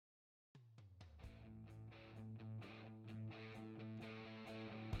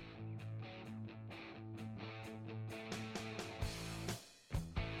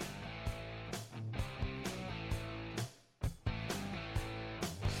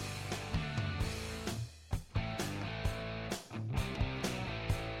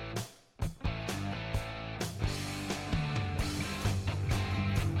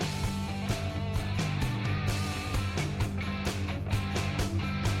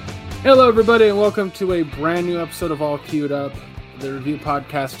Hello, everybody, and welcome to a brand new episode of All Queued Up, the review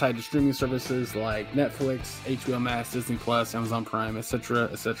podcast tied to streaming services like Netflix, HBO Max, Disney Plus, Amazon Prime, etc.,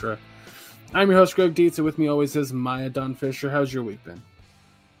 etc. I'm your host, Greg Dietz, and with me always is Maya Don Fisher. How's your week been?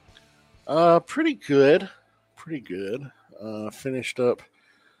 Pretty good. Pretty good. Finished up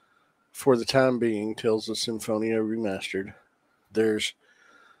for the time being Tales of Symphonia Remastered. There's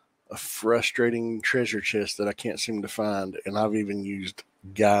a frustrating treasure chest that I can't seem to find, and I've even used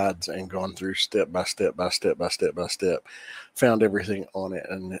guides and gone through step by step by step by step by step, found everything on it,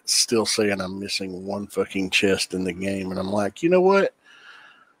 and it's still saying I'm missing one fucking chest in the game. And I'm like, you know what?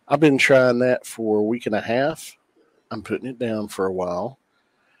 I've been trying that for a week and a half. I'm putting it down for a while,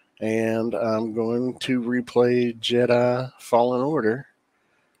 and I'm going to replay Jedi Fallen Order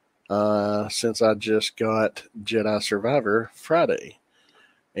since I just got Jedi Survivor Friday.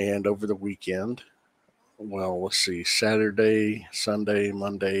 And over the weekend, well, let's see, Saturday, Sunday,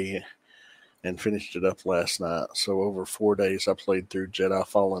 Monday, and finished it up last night. So over 4 days, I played through Jedi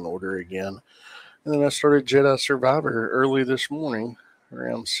Fallen Order again. And then I started Jedi Survivor early this morning,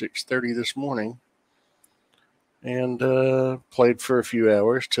 around 6:30 this morning. And played for a few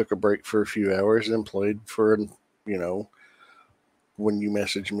hours, took a break for a few hours, and played for, when you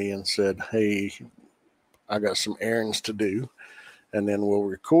messaged me and said, hey, I got some errands to do, and then we'll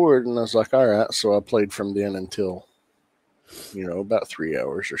record. And I was like, all right. So I played from then until, about 3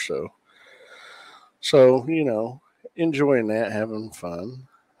 hours or so. So, enjoying that, having fun.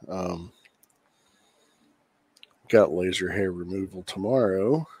 Got laser hair removal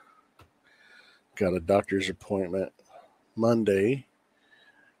tomorrow. Got a doctor's appointment Monday.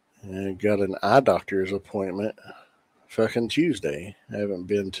 And got an eye doctor's appointment fucking Tuesday. I haven't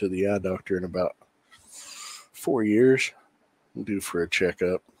been to the eye doctor in about 4 years. I'm due for a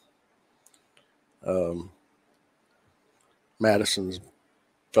checkup. Madison's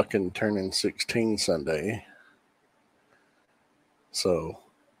fucking turning 16 Sunday. So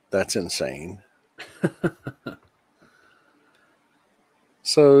that's insane.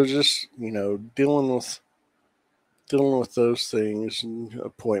 So just, dealing with those things and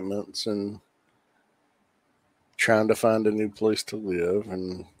appointments and trying to find a new place to live,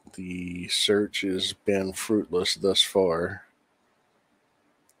 and the search has been fruitless thus far.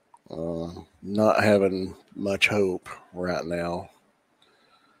 Not having much hope right now.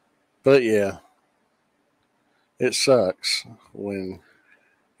 But yeah, it sucks when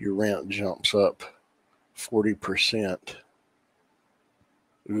your rent jumps up 40%.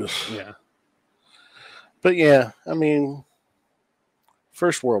 Ugh. Yeah. But yeah, I mean,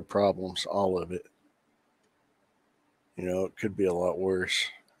 first world problems, all of it. It could be a lot worse.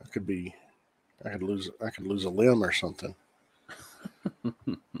 I could lose a limb or something.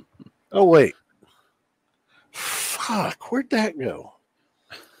 Oh wait. Fuck, where'd that go?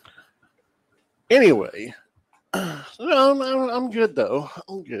 Anyway, no, I'm good though.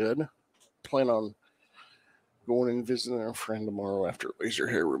 I'm good. Plan on going and visiting a friend tomorrow after laser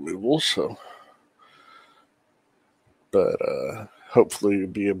hair removal, so but hopefully we'll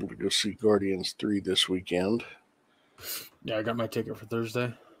be able to go see Guardians 3 this weekend. Yeah, I got my ticket for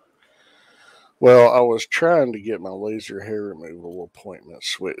Thursday. Well, I was trying to get my laser hair removal appointment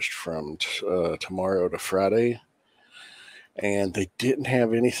switched from tomorrow to Friday, and they didn't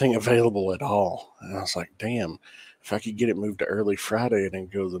have anything available at all. And I was like, damn, if I could get it moved to early Friday and then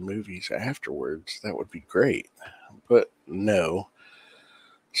go to the movies afterwards, that would be great. But no.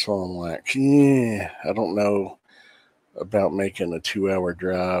 So I'm like, I don't know about making a 2-hour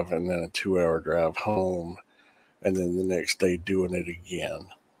drive and then a 2-hour drive home and then the next day doing it again.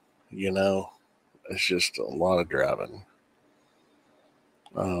 It's just a lot of driving.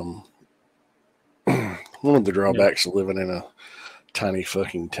 One of the drawbacks of living in a tiny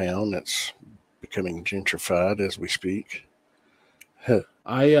fucking town that's becoming gentrified as we speak. The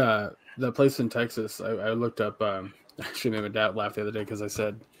place in Texas, I looked up, actually made my dad laugh the other day because I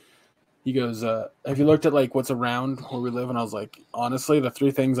said, he goes, have you looked at like what's around where we live? And I was like, honestly, the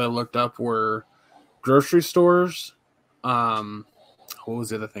three things I looked up were grocery stores. What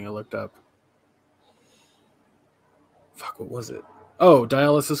was the other thing I looked up? Fuck, what was it? Oh,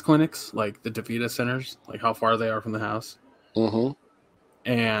 dialysis clinics, like the DaVita centers, like how far they are from the house. Mm-hmm.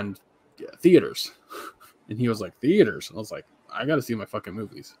 And theaters. And he was like, theaters? And I was like, I got to see my fucking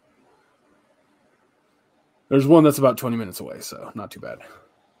movies. There's one that's about 20 minutes away, so not too bad.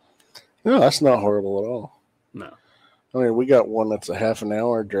 No, that's not horrible at all. No. I mean, we got one that's a half an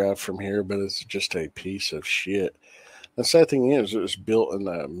hour drive from here, but it's just a piece of shit. The sad thing is, it was built in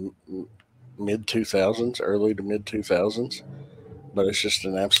the mid-2000s, early to mid-2000s, but it's just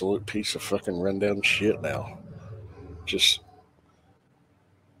an absolute piece of fucking rundown shit now. Just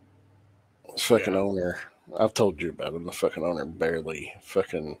fucking owner, I've told you about him. The fucking owner barely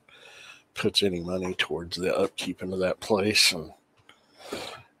fucking puts any money towards the upkeep of that place. And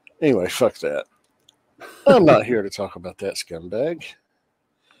anyway, fuck that. I'm not here to talk about that scumbag.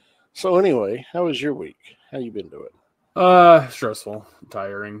 So anyway, how was your week? How you been doing? Stressful,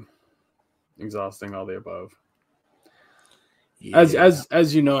 tiring, exhausting, all the above. Yeah.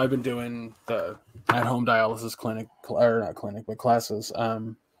 As you know, I've been doing the at-home dialysis clinic, or not clinic, but classes.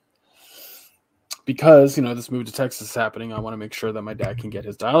 Because this move to Texas is happening, I want to make sure that my dad can get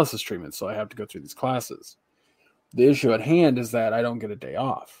his dialysis treatment, so I have to go through these classes. The issue at hand is that I don't get a day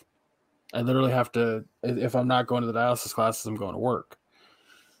off. I literally have to, if I'm not going to the dialysis classes, I'm going to work.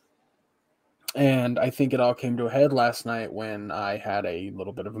 And I think it all came to a head last night when I had a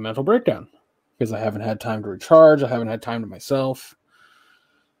little bit of a mental breakdown because I haven't had time to recharge. I haven't had time to myself.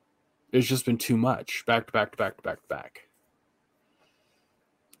 It's just been too much, back to back to back to back to back.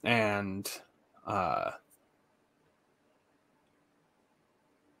 And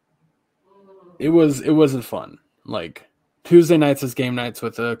it wasn't fun. Like Tuesday nights is game nights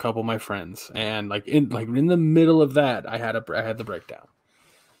with a couple of my friends, and in the middle of that, I had the breakdown.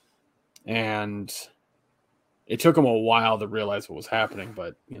 And it took them a while to realize what was happening,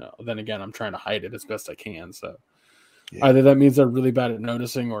 but then again, I'm trying to hide it as best I can. So either that means they're really bad at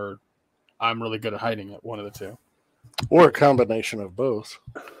noticing, or I'm really good at hiding it. One of the two, or a combination of both.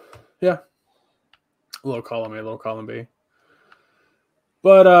 Yeah, a little column A, a little column B.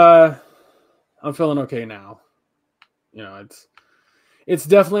 But I'm feeling okay now. It's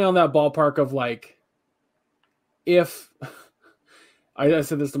definitely on that ballpark of like, if. I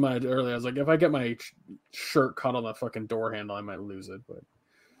said this to Maya earlier. I was like, if I get my shirt caught on the fucking door handle, I might lose it. But,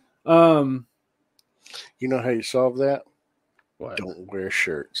 you know how you solve that? What? Don't wear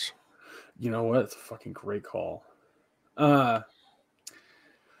shirts. You know what? It's a fucking great call. Other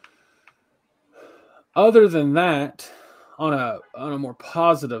than that, on a more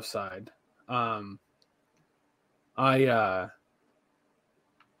positive side, what was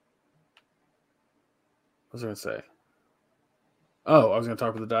I gonna say? Oh, I was going to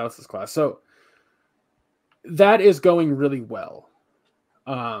talk about the dialysis class. So that is going really well.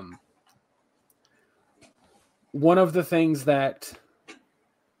 One of the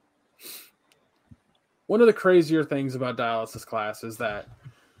crazier things about dialysis class is that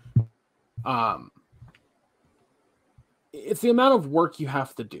it's the amount of work you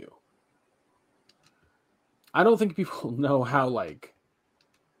have to do. I don't think people know how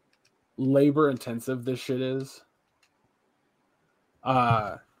labor intensive this shit is.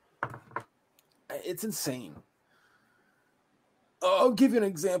 It's insane. I'll give you an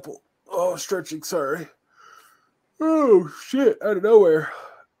example. Oh, stretching, sorry. Oh shit, out of nowhere.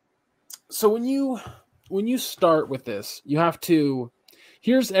 So when you start with this, you have to,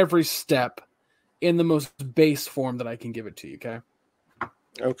 here's every step in the most base form that I can give it to you, okay?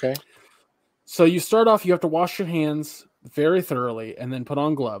 Okay. So you start off, you have to wash your hands very thoroughly and then put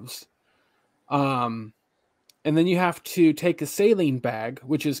on gloves. And then you have to take a saline bag,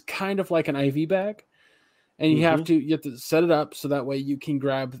 which is kind of like an IV bag, and you have to set it up so that way you can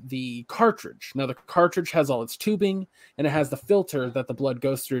grab the cartridge. Now the cartridge has all its tubing, and it has the filter that the blood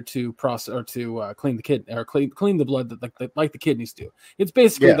goes through to process or to clean the kidney or clean the blood that like the kidneys do. It's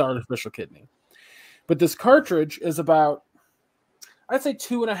basically the artificial kidney. But this cartridge is about, I'd say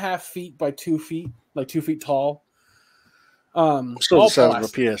 2.5 feet by 2 feet, like 2 feet tall. So the size of a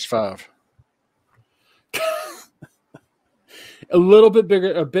PS5. A little bit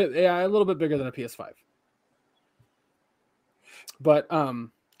bigger, a little bit bigger than a PS5. But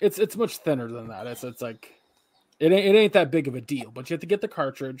it's much thinner than that. It's like it ain't that big of a deal. But you have to get the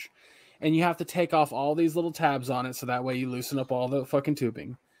cartridge, and you have to take off all these little tabs on it, so that way you loosen up all the fucking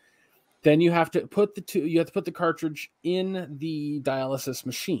tubing. Then you have to put the cartridge in the dialysis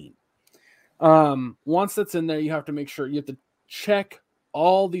machine. Once that's in there, you have to make sure you have to check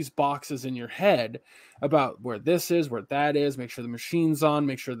all these boxes in your head about where this is, where that is, make sure the machine's on,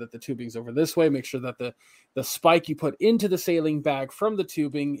 make sure that the tubing's over this way, make sure that the spike you put into the saline bag from the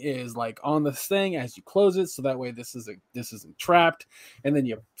tubing is like on this thing as you close it, so that way this isn't trapped. And then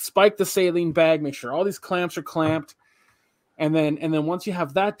you spike the saline bag, make sure all these clamps are clamped. And then once you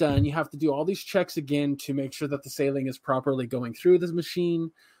have that done, you have to do all these checks again to make sure that the saline is properly going through this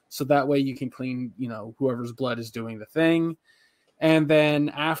machine, so that way you can clean, whoever's blood is doing the thing. And then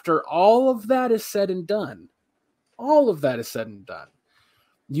after all of that is said and done,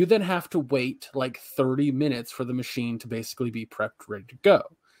 you then have to wait like 30 minutes for the machine to basically be prepped, ready to go.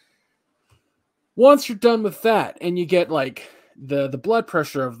 Once you're done with that, and you get like the blood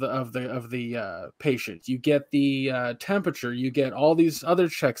pressure of the patient, you get the temperature, you get all these other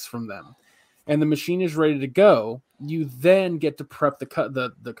checks from them. and the machine is ready to go, you then get to prep the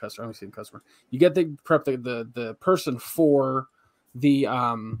customer. I'm saying customer. You get to prep the person for the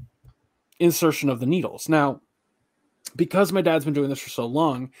insertion of the needles. Now, because my dad's been doing this for so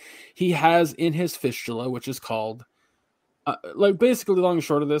long, he has in his fistula, which is called like basically long and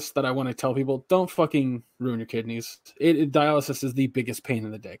short of this that I want to tell people, don't fucking ruin your kidneys. Dialysis is the biggest pain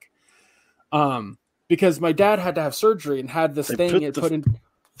in the dick. Because my dad had to have surgery and had this thing put in.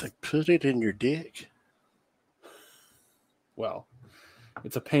 They put it in your dick. Well,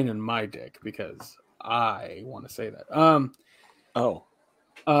 it's a pain in my dick because I want to say that.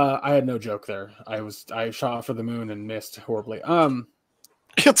 I had no joke there. I shot for the moon and missed horribly.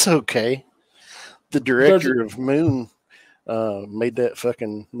 It's okay. The director of Moon made that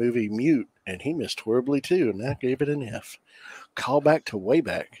fucking movie Mute, and he missed horribly too, and I gave it an F. Call back to way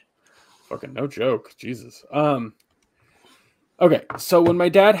back. Fucking no joke. Jesus. Okay, so when my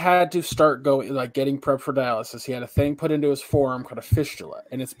dad had to start going, like getting prepped for dialysis, he had a thing put into his forearm called a fistula,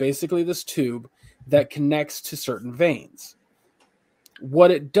 and it's basically this tube that connects to certain veins. What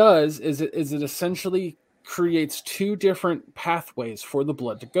it does is it essentially creates two different pathways for the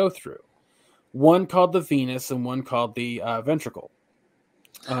blood to go through. One called the venous and one called the ventricle.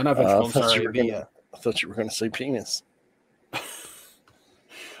 Not ventricle, I'm sorry. I thought you were going to say penis.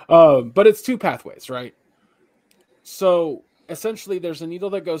 But it's two pathways, right? So essentially there's a needle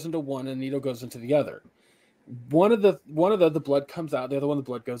that goes into one and a needle goes into the other. One of the blood comes out, the other one the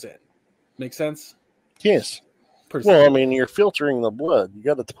blood goes in. Make sense? Yes. Well, I mean, you're filtering the blood. You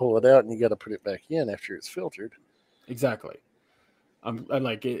got to pull it out and you got to put it back in after it's filtered. Exactly. I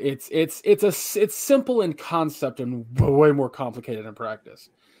like it. It's simple in concept and way more complicated in practice.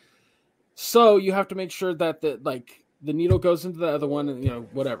 So you have to make sure that the needle goes into the other one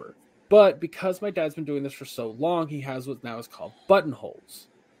and whatever. But because my dad's been doing this for so long, he has what now is called buttonholes.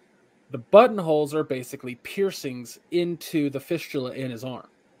 The buttonholes are basically piercings into the fistula in his arm.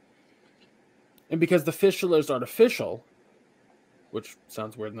 And because the fistula is artificial, which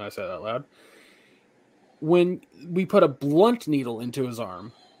sounds weird when I say that out loud, when we put a blunt needle into his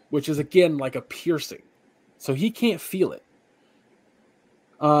arm, which is again like a piercing, so he can't feel it.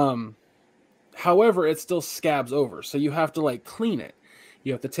 However, it still scabs over, so you have to clean it.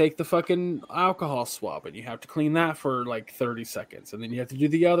 You have to take the fucking alcohol swab and you have to clean that for 30 seconds, and then you have to do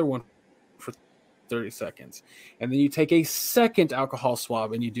the other one for 30 seconds, and then you take a second alcohol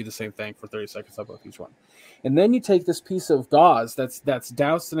swab and you do the same thing for 30 seconds on both each one. And then you take this piece of gauze that's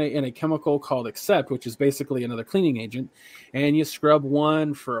doused in a chemical called Accept, which is basically another cleaning agent, and you scrub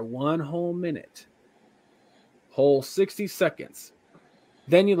one for one whole minute, whole 60 seconds.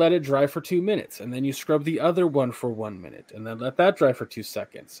 Then you let it dry for 2 minutes, and then you scrub the other one for 1 minute, and then let that dry for 2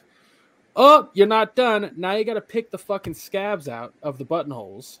 seconds. Oh, you're not done. Now you got to pick the fucking scabs out of the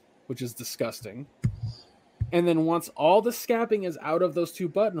buttonholes, which is disgusting. And then once all the scabbing is out of those two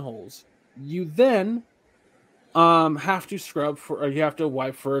buttonholes, you then have to scrub or you have to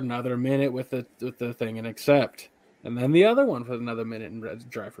wipe for another minute with the thing and Accept, and then the other one for another minute and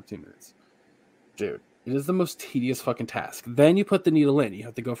dry for 2 minutes. Dude, it is the most tedious fucking task. Then you put the needle in. You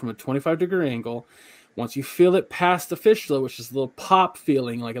have to go from a 25-degree angle. Once you feel it past the fistula, which is a little pop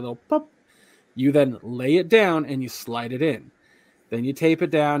feeling, like a little pop, you then lay it down and you slide it in. Then you tape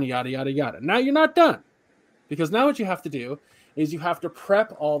it down, yada, yada, yada. Now you're not done. Because now what you have to do is you have to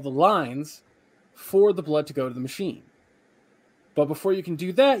prep all the lines for the blood to go to the machine. But before you can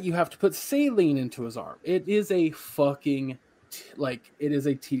do that, you have to put saline into his arm. It is a fucking, it is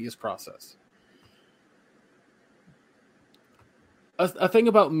a tedious process. A thing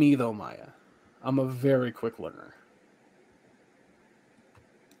about me, though, Maya, I'm a very quick learner.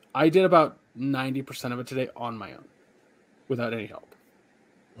 I did about 90% of it today on my own, without any help.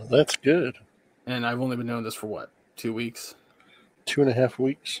 Well, that's good. And I've only been doing this for 2 weeks? 2.5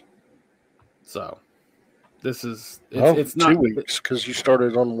 weeks. So, this is... It's not 2 weeks, because you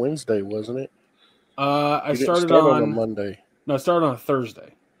started on Wednesday, wasn't it? I started on a Monday. No, I started on a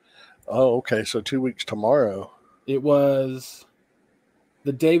Thursday. Oh, okay, so 2 weeks tomorrow. It was...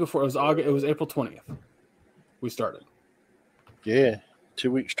 The day before, it was April 20th. We started. Yeah,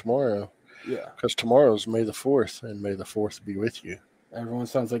 2 weeks tomorrow. Yeah. Because tomorrow's May the 4th, and May the 4th be with you. Everyone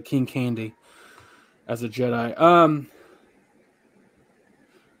sounds like King Candy as a Jedi.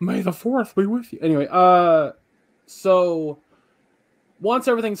 May the 4th be with you. Anyway, so once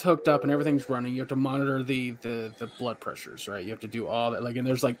everything's hooked up and everything's running, you have to monitor the blood pressures, right? You have to do all that. And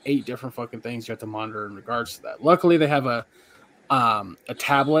there's 8 different fucking things you have to monitor in regards to that. Luckily, they have a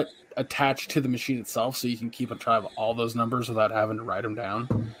tablet attached to the machine itself, so you can keep a track of all those numbers without having to write them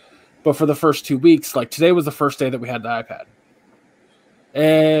down. But for the first 2 weeks, today was the first day that we had the iPad.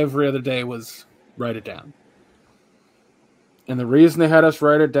 Every other day was write it down. And the reason they had us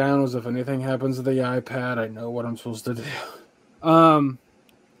write it down was if anything happens to the iPad, I know what I'm supposed to do.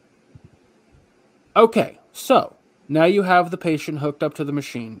 Okay, so now you have the patient hooked up to the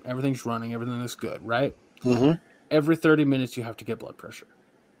machine. Everything's running. Everything is good, right? Mm-hmm. Every 30 minutes, you have to get blood pressure.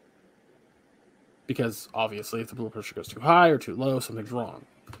 Because obviously, if the blood pressure goes too high or too low, something's wrong.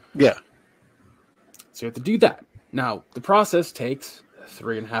 Yeah. So you have to do that. Now, the process takes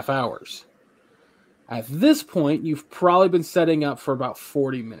 3.5 hours. At this point, you've probably been setting up for about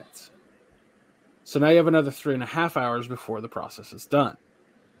 40 minutes. So now you have another 3.5 hours before the process is done.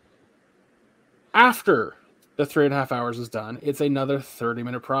 After the 3.5 hours is done, it's another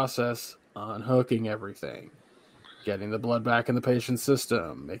 30-minute process unhooking everything, getting the blood back in the patient's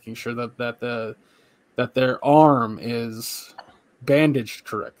system, making sure that their arm is bandaged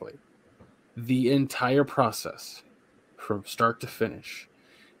correctly. The entire process, from start to finish,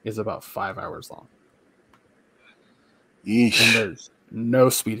 is about 5 hours long. Yeesh. And there's no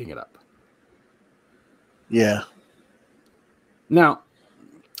speeding it up. Yeah. Now,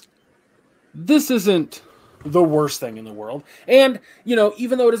 this isn't the worst thing in the world. And,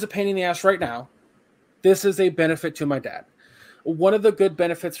 even though it is a pain in the ass right now, this is a benefit to my dad. One of the good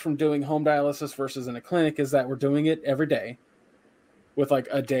benefits from doing home dialysis versus in a clinic is that we're doing it every day with like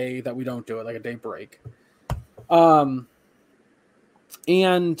a day that we don't do it, like a day break. And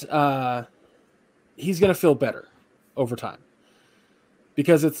he's going to feel better over time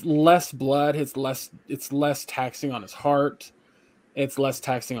because it's less blood. It's less taxing on his heart. It's less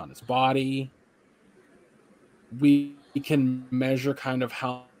taxing on his body. We can measure kind of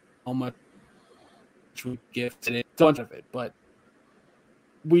how much we give to it, a bunch of it, but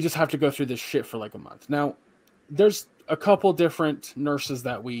we just have to go through this shit for like a month. Now, there's a couple different nurses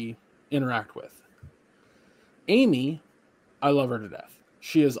that we interact with. Amy, I love her to death.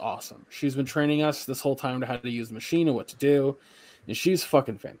 She is awesome. She's been training us this whole time to how to use the machine and what to do, and she's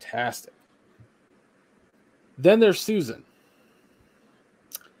fucking fantastic. Then there's Susan.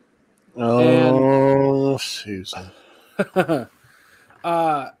 Oh, Susan.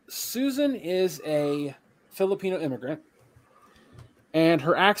 Susan is a Filipino immigrant, and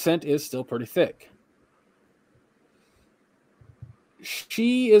her accent is still pretty thick.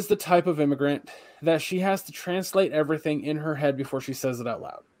 She is the type of immigrant that she has to translate everything in her head before she says it out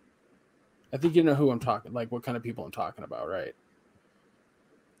loud. I think you know who I'm talking, like what kind of people I'm talking about, right?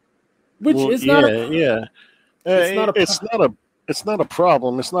 Which is not yeah. It's not a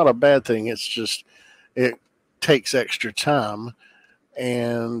problem. It's not a bad thing. It's just it takes extra time,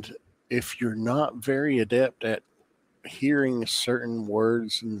 and if you're not very adept at hearing certain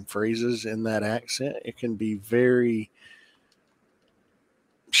words and phrases in that accent, it can be very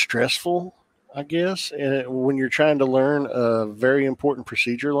stressful, I guess. And when you're trying to learn a very important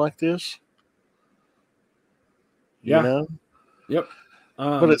procedure like this, you know? Yep.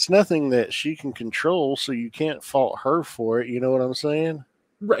 But it's nothing that she can control, so you can't fault her for it. You know what I'm saying?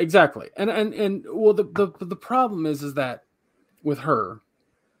 Right, exactly. And well, the problem is that with her,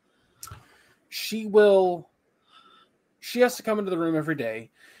 she has to come into the room every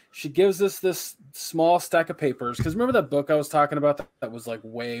day. She gives us this small stack of papers. Because remember that book I was talking about that was like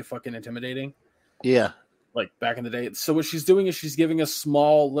way fucking intimidating? Yeah. Like back in the day. So what she's doing is she's giving us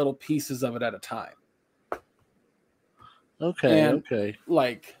small little pieces of it at a time. Okay.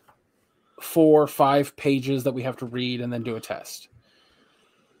 Like 4 or 5 pages that we have to read and then do a test.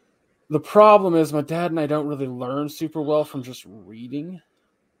 The problem is my dad and I don't really learn super well from just reading.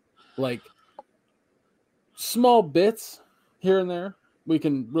 Like small bits here and there we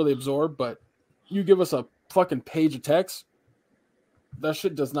can really absorb, but you give us a fucking page of text, that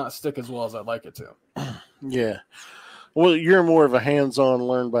shit does not stick as well as I'd like it to. Yeah. Well, you're more of a hands-on,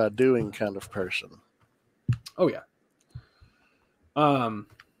 learn by doing kind of person. Oh yeah.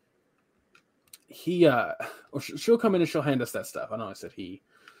 She'll come in and she'll hand us that stuff. I know I said he.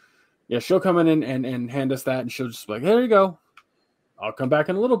 Yeah, she'll come in and hand us that, and she'll just be like, "There you go. I'll come back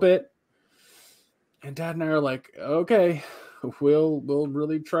in a little bit." And Dad and I are like, "Okay, we'll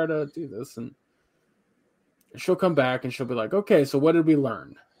really try to do this." And she'll come back and she'll be like, "Okay, so what did we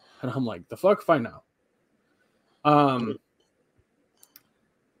learn?" And I'm like, "The fuck if I know."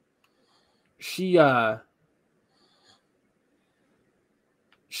 She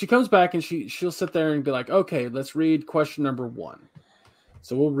comes back and she'll sit there and be like, "Okay, let's read question number 1."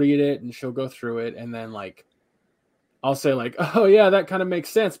 So we'll read it and she'll go through it, and then like I'll say like, "Oh yeah, that kind of makes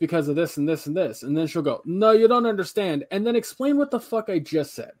sense because of this and this and this." And then she'll go, "No, you don't understand." And then explain what the fuck I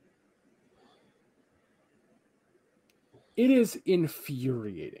just said. It is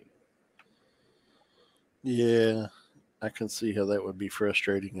infuriating. Yeah. I can see how that would be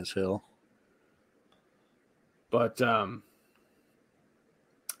frustrating as hell. But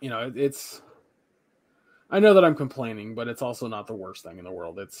it's. I know that I'm complaining, but it's also not the worst thing in the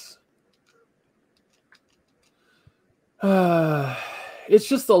world. It's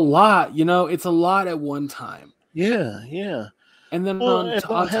just a lot, It's a lot at one time. Yeah, yeah. And then Well, and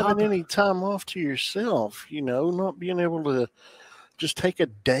on not having top, any time off to yourself, not being able to just take a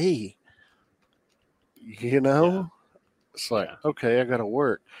day, yeah, It's like, yeah, okay, I got to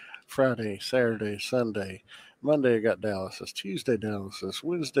work Friday, Saturday, Sunday. Monday, I got dialysis. Tuesday, dialysis.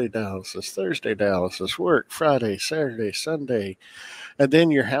 Wednesday, dialysis. Thursday, dialysis. Work Friday, Saturday, Sunday. And then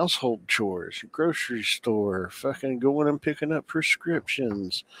your household chores, your grocery store, fucking going and picking up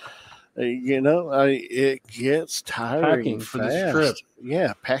prescriptions. It gets tiring packing for this trip. fast.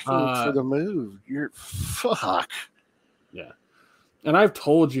 Yeah, packing for Uh, the move. You're fuck. yeah, and I've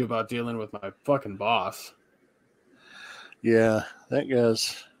told you about dealing with my fucking boss. Yeah, that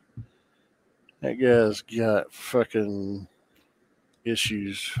guy's got fucking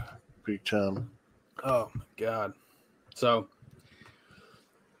issues big time. Oh my god. So,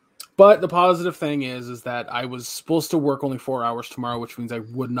 but the positive thing is that I was supposed to work only 4 hours tomorrow, which means I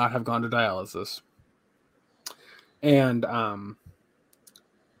would not have gone to dialysis. And I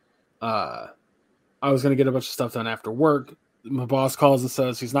was gonna get a bunch of stuff done after work. My boss calls and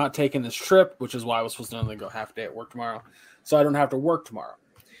says he's not taking this trip, which is why I was supposed to only go half day at work tomorrow, so I don't have to work tomorrow.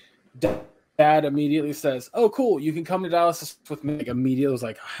 Dad immediately says, "Oh, cool, you can come to dialysis with me." Like, immediately was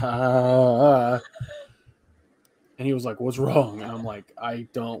like, ah. And he was like, "What's wrong?" And I'm like, "I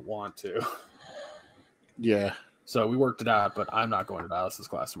don't want to." Yeah. So we worked it out, but I'm not going to dialysis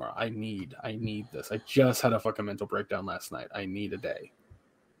class tomorrow. I need this. I just had a fucking mental breakdown last night. I need a day.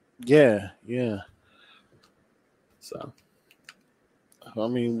 Yeah, yeah. So, I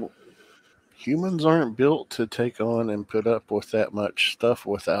mean, humans aren't built to take on and put up with that much stuff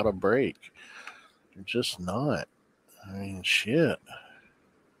without a break. They're just not. I mean, shit.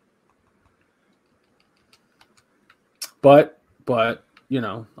 but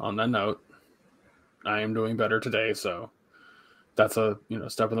on that note, I am doing better today, so that's a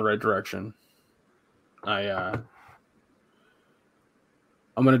step in the right direction. I'm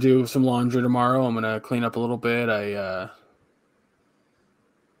gonna do some laundry tomorrow. I'm gonna clean up a little bit.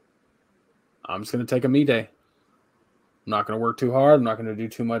 I'm just gonna take a me day. I'm not gonna work too hard. I'm not gonna do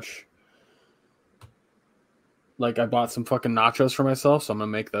too much. Like, I bought some fucking nachos for myself, so I'm gonna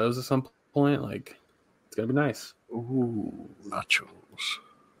make those at some point. Like, it's gonna be nice. Ooh, nachos.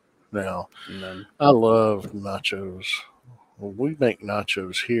 Now, And then I love nachos. When we make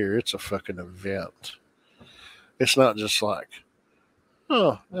nachos here, it's a fucking event. It's not just like,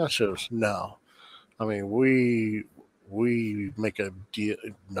 oh, nachos. No. I mean, we make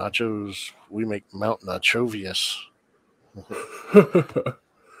nachos. We make Mount Nachovius.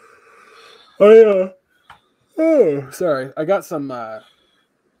 sorry. I got some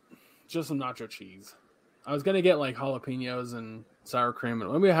just some nacho cheese. I was gonna get like jalapenos and sour cream,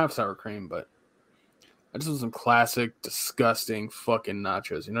 and we have sour cream, but I just want some classic, disgusting fucking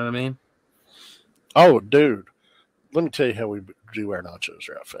nachos. You know what I mean? Oh, dude, let me tell you how we do our nachos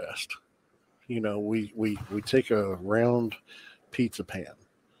right fast. We take a round pizza pan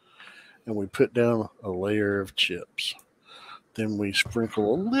and we put down a layer of chips. Then we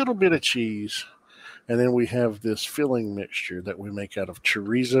sprinkle a little bit of cheese, and then we have this filling mixture that we make out of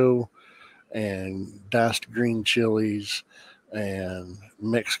chorizo and diced green chilies and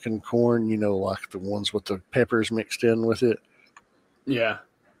Mexican corn, like the ones with the peppers mixed in with it. Yeah.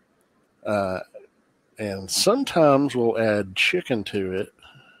 And sometimes we'll add chicken to it,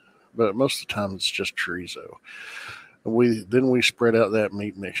 but most of the time it's just chorizo. We spread out that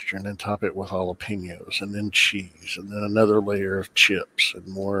meat mixture and then top it with jalapenos and then cheese and then another layer of chips and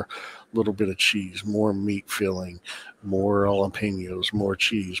more little bit of cheese, more meat filling, more jalapenos, more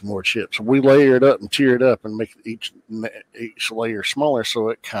cheese, more chips. We layer it up and tear it up and make each layer smaller so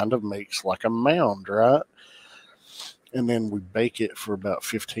it kind of makes like a mound, right? And then we bake it for about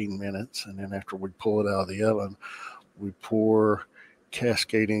 15 minutes. And then after we pull it out of the oven, we pour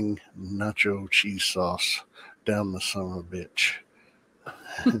cascading nacho cheese sauce down the son of a bitch.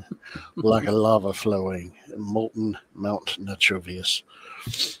 Like a lava flowing, molten Mount Nachovius.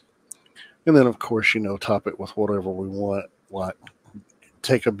 And then, of course, top it with whatever we want. Like,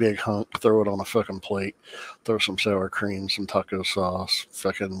 take a big hunk, throw it on a fucking plate, throw some sour cream, some taco sauce,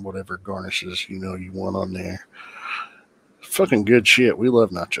 fucking whatever garnishes you want on there. Fucking good shit. We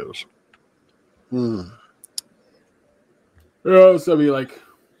love nachos. So be like,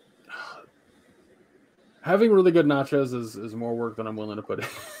 having really good nachos is more work than I'm willing to put in.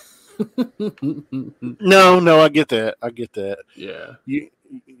 No, I get that. Yeah.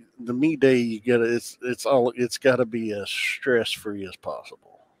 The meat day, you get it's got to be as stress free as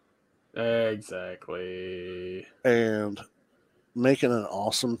possible. Exactly. And making an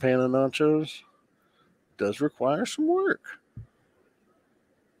awesome pan of nachos does require some work.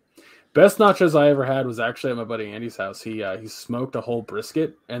 Best nachos I ever had was actually at my buddy Andy's house. He smoked a whole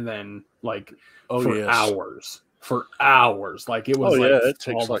brisket and then like hours. For hours. Like it was it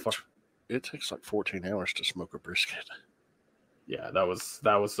all takes the it takes like 14 hours to smoke a brisket. Yeah, that was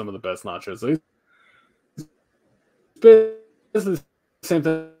some of the best nachos. It's the same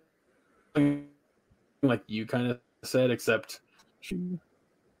thing like you kind of said, except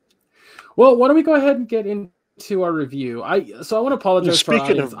well, why don't we go ahead and get into our review? I want to apologize for our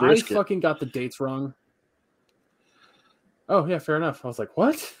audience. I fucking got the dates wrong. Oh yeah, fair enough. I was like,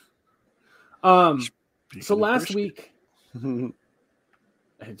 what? So last week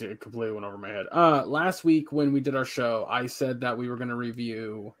it completely went over my head. Last week when we did our show, I said that we were going to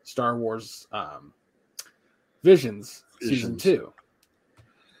review Star Wars Visions Season 2.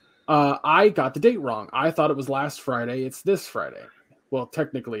 I got the date wrong. I thought it was last Friday. It's this Friday. Well,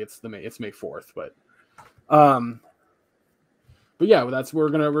 technically it's May 4th, but yeah, we're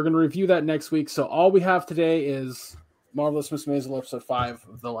gonna review that next week. So all we have today is Marvelous Miss Maisel episode 5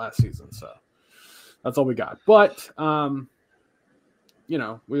 of the last season. So that's all we got. But we're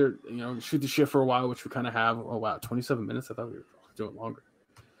shoot the shit for a while, which we kind of have. Oh wow, 27 minutes. I thought we were doing longer.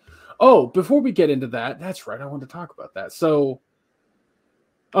 Oh, before we get into that, that's right. I wanted to talk about that. So,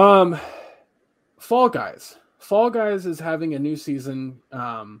 Fall Guys. Fall Guys is having a new season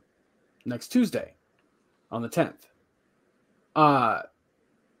next Tuesday on the 10th.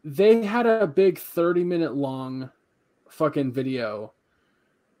 They had a big 30-minute long fucking video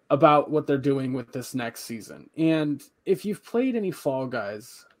about what they're doing with this next season. And if you've played any Fall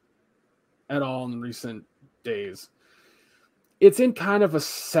Guys at all in recent days, it's in kind of a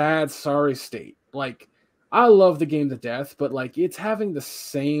sad, sorry state. Like, I love the game to death, but like it's having the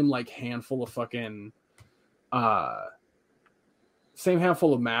same like handful of fucking same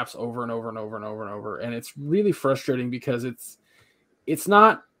handful of maps over and over and over and over and over. And it's really frustrating because it's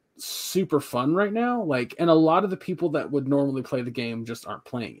not super fun right now. Like, and a lot of the people that would normally play the game just aren't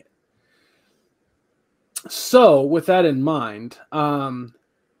playing it. So with that in mind, like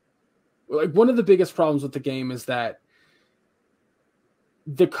one of the biggest problems with the game is that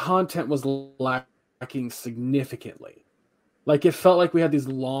the content was lacking significantly. Like it felt like we had these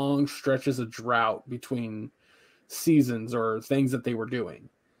long stretches of drought between seasons or things that they were doing.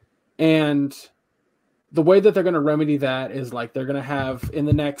 And the way that they're going to remedy that is like they're going to have in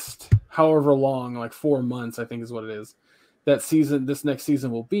the next however long, like 4 months, I think is what it is, this next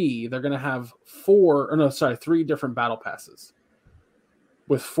season will be, they're going to have 3 different battle passes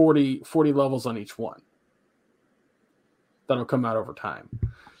with 40 levels on each one. That'll come out over time.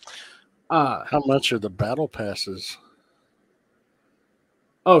 How much are the battle passes?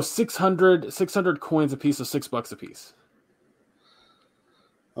 600 coins a piece, so $6 a piece.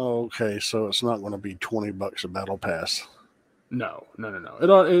 Oh, okay, so it's not going to be $20 a battle pass. No.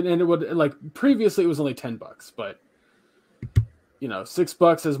 It would, like, previously it was only $10, but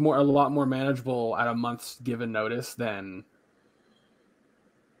 $6 is a lot more manageable at a month's given notice than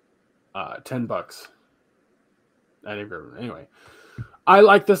 $10. Anyway, I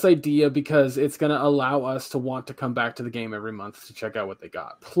like this idea because it's going to allow us to want to come back to the game every month to check out what they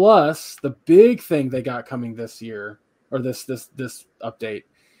got. Plus, the big thing they got coming this year, or this update,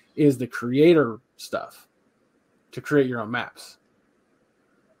 is the creator stuff to create your own maps.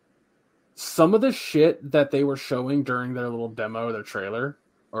 Some of the shit that they were showing during their little demo, their trailer,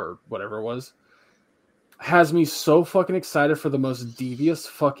 or whatever it was, has me so fucking excited for the most devious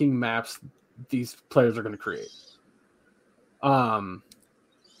fucking maps these players are going to create.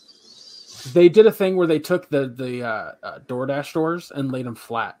 They did a thing where they took the DoorDash doors and laid them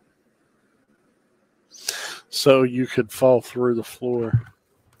flat, so you could fall through the floor.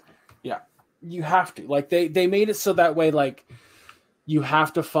 Yeah, you have to. Like they made it so that way, like you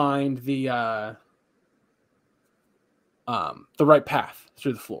have to find the right path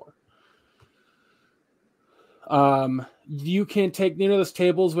through the floor. You can take those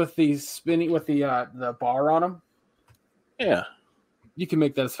tables with the spinning with the bar on them. Yeah. You can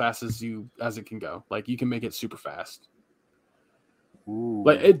make that as fast as it can go. Like you can make it super fast. Ooh.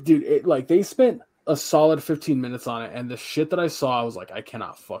 Like they spent a solid 15 minutes on it, and the shit that I saw, I was like, I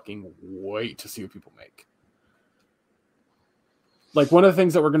cannot fucking wait to see what people make. Like one of the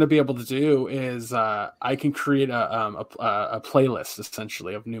things that we're going to be able to do is I can create a playlist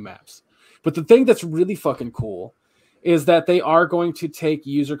essentially of new maps. But the thing that's really fucking cool is that they are going to take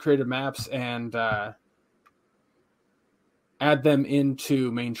user-created maps and add them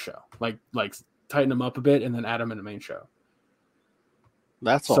into main show, like tighten them up a bit and then add them into main show.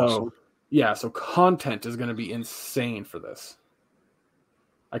 That's awesome. Yeah, so content is going to be insane for this.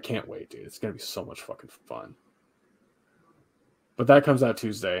 I can't wait, dude. It's going to be so much fucking fun. But that comes out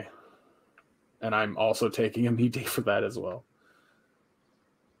Tuesday. And I'm also taking a meet day for that as well.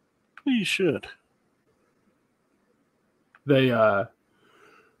 You should. They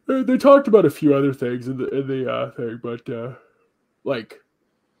talked about a few other things in the thing, but like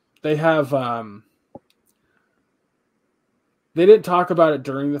they have they didn't talk about it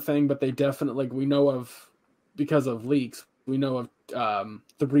during the thing, but they definitely, like, we know of, because of leaks, we know of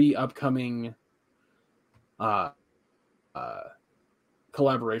 3 upcoming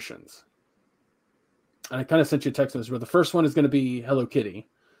collaborations. And I kind of sent you a text message where the first one is going to be Hello Kitty.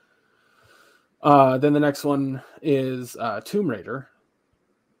 Then the next one is Tomb Raider.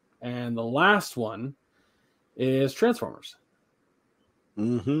 And the last one is Transformers.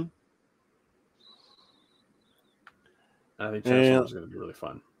 Mm-hmm. I think Transformers is going to be really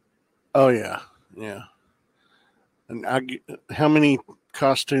fun. Oh, yeah. Yeah. And how many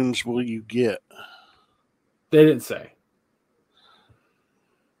costumes will you get? They didn't say.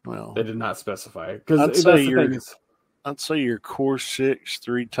 Well, they did not specify. Because that's the thing. I'd say your core 6,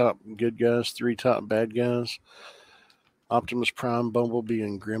 3 top good guys, 3 top bad guys. Optimus Prime, Bumblebee,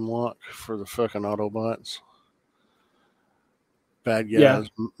 and Grimlock for the fucking Autobots. Bad guys, yeah.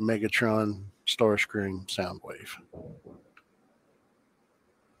 Megatron, Starscream, Soundwave.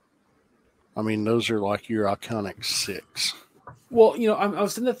 I mean, those are like your iconic 6. Well, I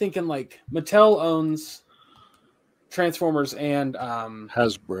was sitting there thinking, like, Mattel owns Transformers and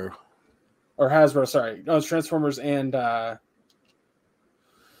Hasbro. Or Hasbro, sorry. No, it's Transformers and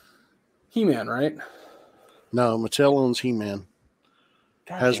He-Man, right? No, Mattel owns He-Man.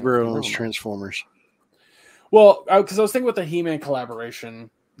 Hasbro owns Transformers. Well, because I was thinking with the He-Man collaboration,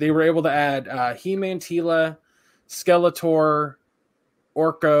 they were able to add He-Man, Tila, Skeletor,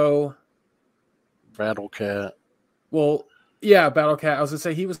 Orko, Battle Cat. Well, yeah, Battle Cat. I was gonna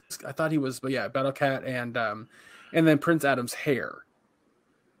say I thought he was, but yeah, Battle Cat and then Prince Adam's hair.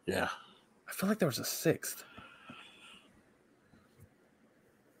 Yeah. I feel like there was a 6th.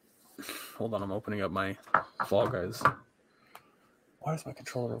 Hold on, I'm opening up my Fall Guys. Why is my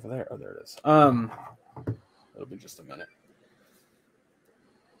controller over there? Oh, there it is. It'll be just a minute.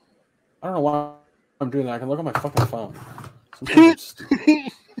 I don't know why I'm doing that. I can look at my fucking phone. It's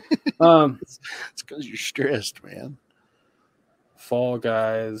because you're stressed, man. Fall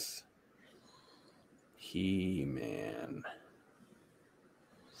Guys. He-Man.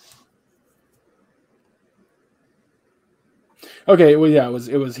 Okay, well, yeah,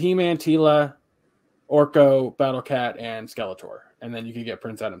 it was He-Man, Tila, Orko, Battle Cat, and Skeletor, and then you could get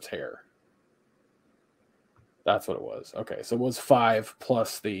Prince Adam's hair. That's what it was. Okay, so it was 5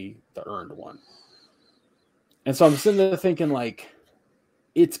 plus the earned one. And so I'm sitting there thinking, like,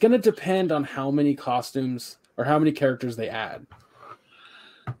 it's going to depend on how many costumes or how many characters they add.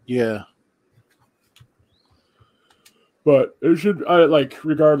 Yeah. But it should,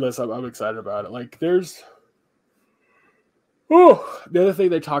 regardless, I'm excited about it. Like, the other thing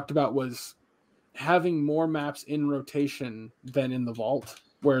they talked about was having more maps in rotation than in the vault,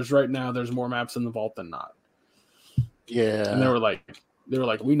 whereas right now there's more maps in the vault than not. Yeah. And they were like,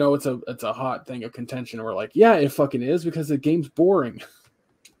 we know it's a hot thing of contention. And we're like, yeah, it fucking is, because the game's boring.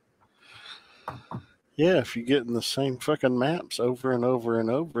 Yeah, if you're getting the same fucking maps over and over and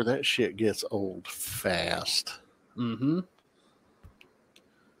over, that shit gets old fast. Mm-hmm.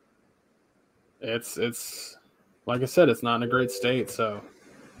 It's like I said, it's not in a great state, so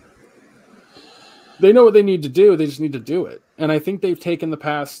they know what they need to do. They just need to do it. And I think they've taken the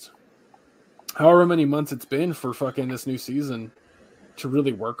past however many months it's been for fucking this new season to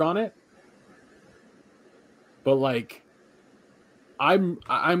really work on it. But like, I'm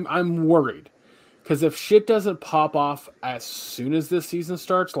worried, because if shit doesn't pop off as soon as this season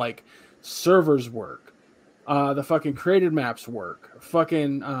starts, like servers work, the fucking created maps work,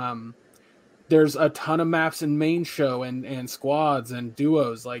 fucking there's a ton of maps in main show and squads and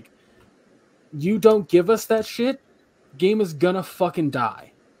duos. Like, you don't give us that shit, game is gonna fucking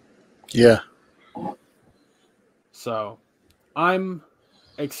die. Yeah. So, I'm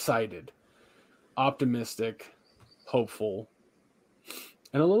excited, optimistic, hopeful,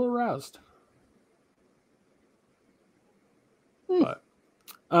 and a little aroused. But,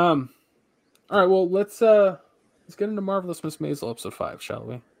 all right. Well, let's get into Marvelous Miss Maisel episode 5, shall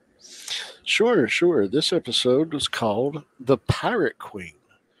we? Sure. This episode was called The Pirate Queen.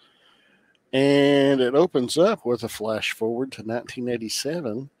 And it opens up with a flash forward to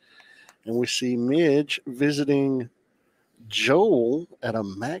 1987, and we see Midge visiting Joel at a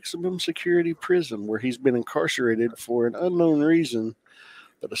maximum security prison where he's been incarcerated for an unknown reason,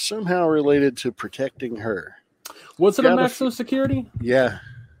 but is somehow related to protecting her. Was it a maximum security? Yeah.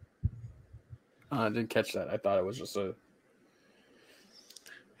 I didn't catch that. I thought it was just a...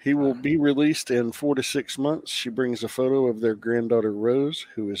 He will be released in 4 to 6 months. She brings a photo of their granddaughter Rose,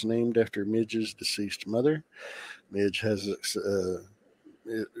 who is named after Midge's deceased mother. Midge has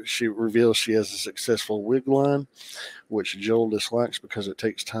she reveals she has a successful wig line, which Joel dislikes because it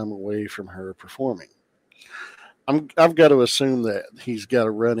takes time away from her performing. I've got to assume that he's got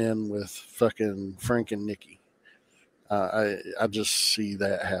a run in with fucking Frank and Nikki. I just see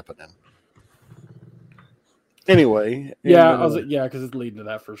that happening. Anyway, yeah, I was like, yeah, because it's leading to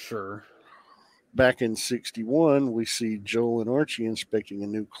that for sure. Back in 61, we see Joel and Archie inspecting a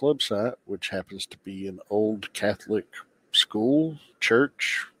new club site, which happens to be an old Catholic school,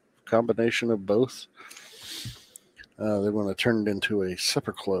 church, combination of both. They want to turn it into a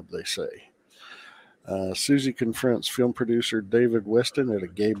supper club, they say. Susie confronts film producer David Weston at a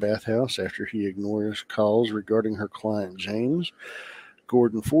gay bathhouse after he ignores calls regarding her client James.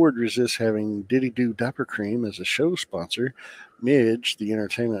 Gordon Ford resists having Diddy Doo Diaper Cream as a show sponsor. Midge, the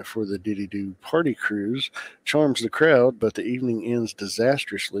entertainment for the Diddy Doo party cruise, charms the crowd, but the evening ends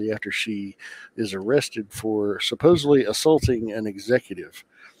disastrously after she is arrested for supposedly assaulting an executive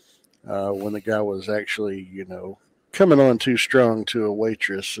when the guy was actually, coming on too strong to a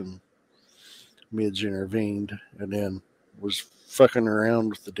waitress, and Midge intervened and then was fucking around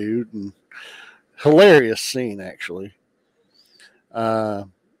with the dude. And hilarious scene, actually.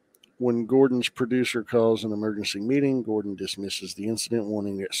 When Gordon's producer calls an emergency meeting, Gordon dismisses the incident,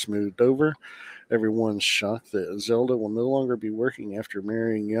 wanting it smoothed over. Everyone's shocked that Zelda will no longer be working after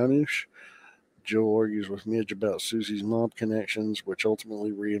marrying Janusz. Joe argues with Midge about Susie's mob connections, which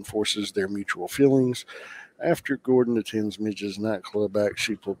ultimately reinforces their mutual feelings. After Gordon attends Midge's nightclub act,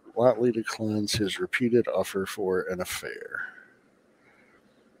 she politely declines his repeated offer for an affair.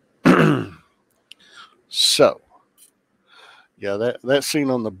 So, yeah, that scene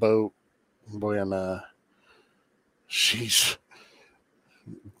on the boat when she's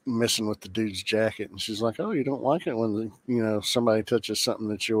messing with the dude's jacket, and she's like, "Oh, you don't like it when somebody touches something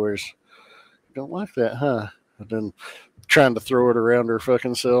that's yours? You don't like that, huh?" And then trying to throw it around her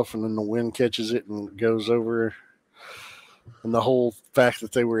fucking self, and then the wind catches it and goes over. And the whole fact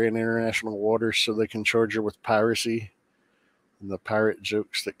that they were in international waters so they can charge her with piracy, and the pirate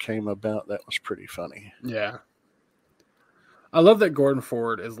jokes that came about, that was pretty funny. Yeah. I love that Gordon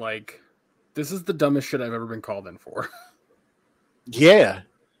Ford is like, this is the dumbest shit I've ever been called in for. Yeah.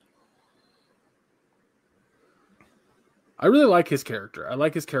 I really like his character. I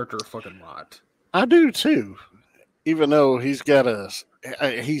like his character a fucking lot. I do too. Even though he's got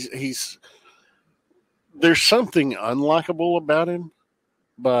he's there's something unlikable about him,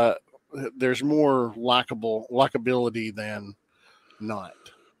 but there's more likability than not.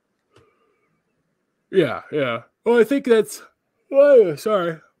 Yeah, yeah. Well, I think that's... Oh,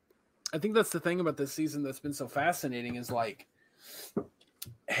 sorry. I think that's the thing about this season that's been so fascinating is like,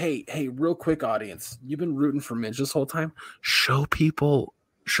 hey, real quick, audience. You've been rooting for Midge this whole time. Show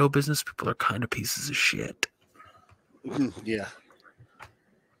business people are kind of pieces of shit. Yeah.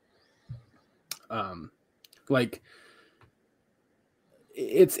 Like,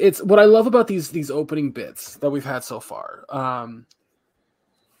 it's what I love about these opening bits that we've had so far.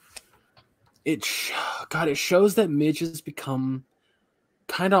 It shows that Midge has become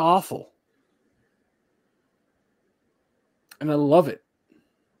kind of awful. And I love it.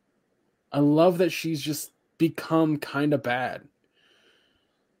 I love that she's just become kind of bad.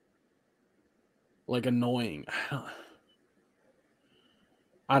 Like annoying.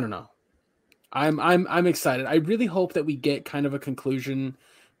 I don't know. I'm excited. I really hope that we get kind of a conclusion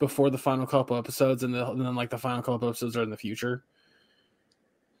before the final couple episodes, and then like the final couple episodes are in the future.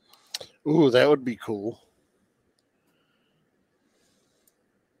 Ooh, that would be cool.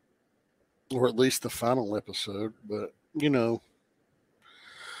 Or at least the final episode, but who knows?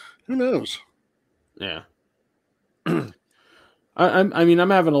 Yeah. I mean, I'm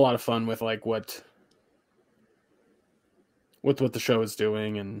having a lot of fun with like what the show is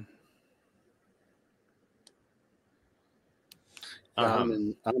doing, and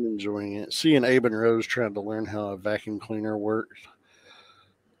I'm enjoying it. Seeing Abe and Rose trying to learn how a vacuum cleaner works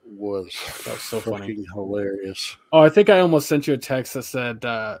was so fucking hilarious. Oh, I think I almost sent you a text that said,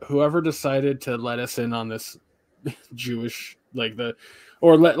 whoever decided to let us in on this Jewish, thank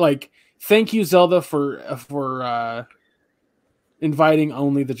you, Zelda, for inviting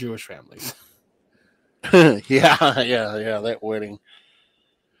only the Jewish families. yeah, that wedding.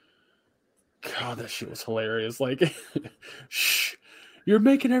 God, that shit was hilarious. Like, shh, you're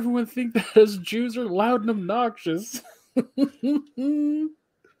making everyone think that us Jews are loud and obnoxious.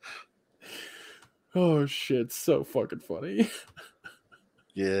 Oh shit, so fucking funny.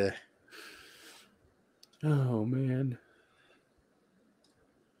 Yeah. Oh man.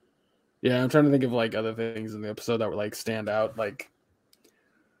 Yeah, I'm trying to think of like other things in the episode that were like stand out. Like,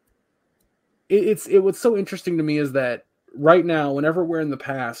 what's so interesting to me is that right now, whenever we're in the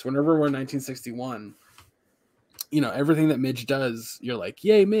past, whenever we're in 1961, everything that Midge does, you're like,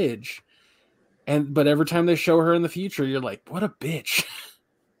 yay, Midge. But every time they show her in the future, you're like, what a bitch.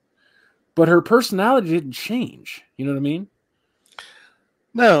 But her personality didn't change. You know what I mean?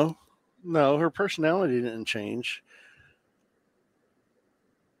 No, her personality didn't change.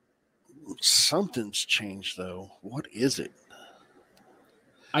 Something's changed, though. What is it?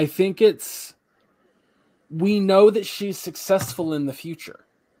 I think we know that she's successful in the future.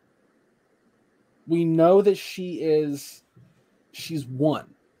 We know that she's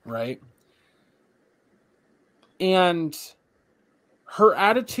won, right? And her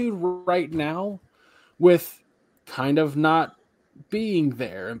attitude right now with kind of not being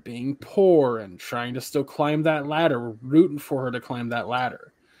there and being poor and trying to still climb that ladder, rooting for her to climb that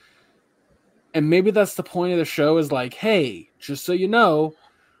ladder. And maybe that's the point of the show is like, hey, just so you know,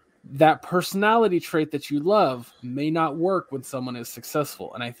 that personality trait that you love may not work when someone is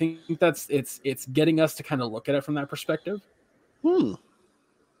successful. And I think that's it's getting us to kind of look at it from that perspective. I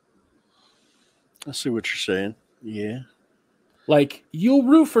see what you're saying. Yeah. Like, you'll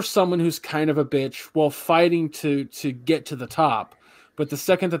root for someone who's kind of a bitch while fighting to get to the top. But the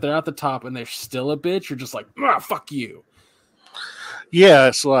second that they're at the top and they're still a bitch, you're just like, fuck you. Yeah,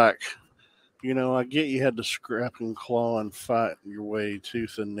 it's like, I get you had to scrap and claw and fight your way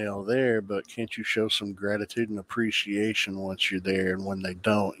tooth and nail there, but can't you show some gratitude and appreciation once you're there? And when they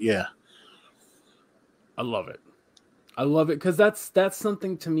don't, yeah. I love it. I love it because that's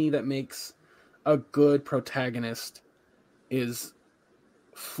something to me that makes a good protagonist is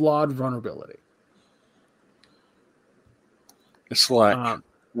flawed vulnerability. It's like,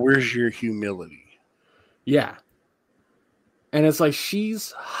 where's your humility? Yeah. And it's like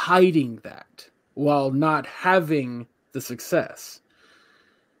she's hiding that while not having the success.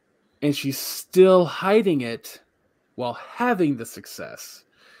 And she's still hiding it while having the success.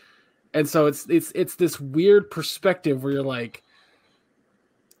 And so it's this weird perspective where you're like,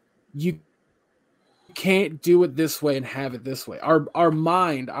 you can't do it this way and have it this way. Our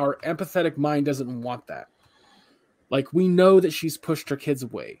empathetic mind doesn't want that. Like, we know that she's pushed her kids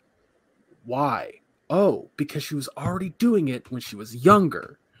away. Why? Oh, because she was already doing it when she was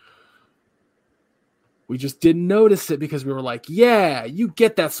younger. We just didn't notice it because we were like, yeah, you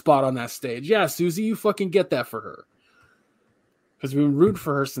get that spot on that stage. Yeah, Susie, you fucking get that for her. Because we've been rooting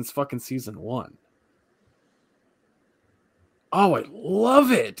for her since fucking season 1. Oh, I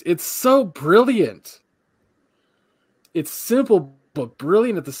love it. It's so brilliant. It's simple, but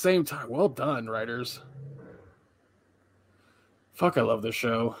brilliant at the same time. Well done, writers. Fuck, I love this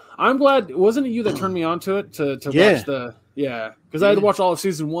show. I'm glad. Wasn't it you that turned me on to it? To watch the... Yeah. Because I had to watch all of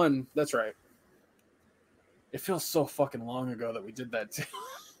season 1. That's right. It feels so fucking long ago that we did that too.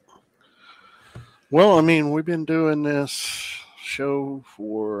 Well, I mean, we've been doing this show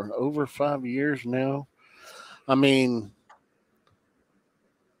for over 5 years now. I mean,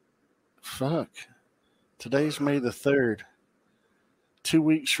 fuck. Today's May the 3rd. 2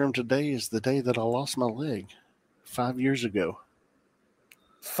 weeks from today is the day that I lost my leg. 5 years ago.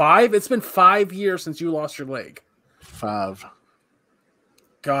 5? It's been 5 years since you lost your leg. 5.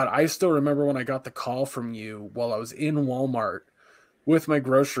 God, I still remember when I got the call from you while I was in Walmart with my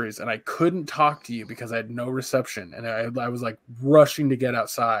groceries, and I couldn't talk to you because I had no reception, and I was like rushing to get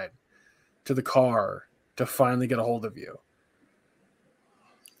outside to the car to finally get a hold of you.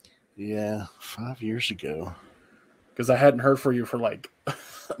 Yeah, 5 years ago. Because I hadn't heard from you for like a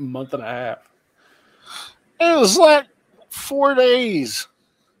month and a half. It was like 4 days.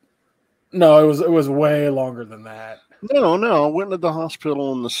 No, it was way longer than that. No. I went to the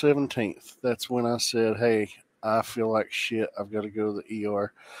hospital on the 17th. That's when I said, hey, I feel like shit. I've got to go to the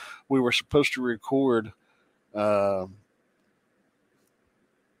ER. We were supposed to record. That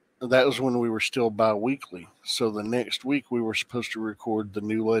was when we were still bi-weekly. So the next week we were supposed to record The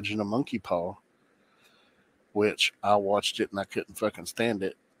New Legend of Monkey Paw, which I watched it and I couldn't fucking stand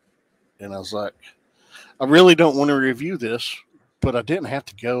it. And I was like, I really don't want to review this, but I didn't have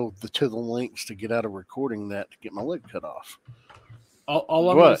to go to the links to get out of recording that to get my leg cut off. All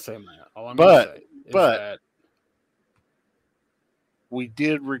I'm going to say, man, all I'm going to say is that we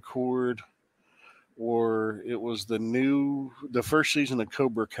did record, or it was the first season of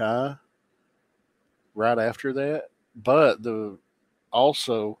Cobra Kai right after that. But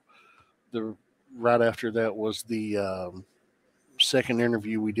also the right after that was the second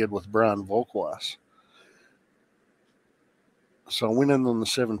interview we did with Brian Volkwas. So I went in on the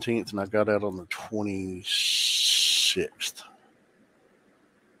 17th and I got out on the 26th.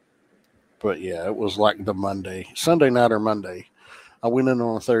 But yeah, it was like the Sunday night or Monday. I went in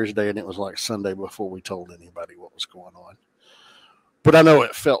on a Thursday and it was like Sunday before we told anybody what was going on. But I know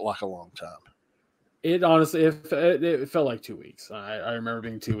it felt like a long time. It honestly, it felt like 2 weeks. I remember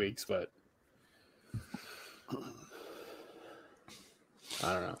being 2 weeks, but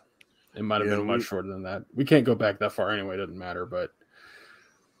I don't know. It might have been much shorter than that. We can't go back that far anyway. It doesn't matter. But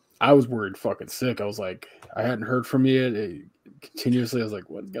I was worried fucking sick. I was like, I hadn't heard from you continuously. I was like,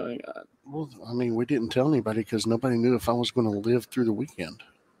 what's going on? Well, I mean, we didn't tell anybody because nobody knew if I was going to live through the weekend.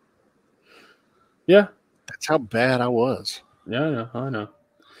 Yeah. That's how bad I was. Yeah, I know.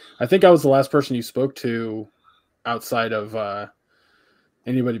 I think I was the last person you spoke to outside of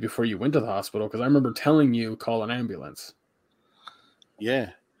anybody before you went to the hospital, because I remember telling you call an ambulance. Yeah.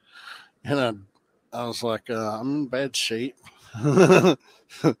 And I was like, I'm in bad shape.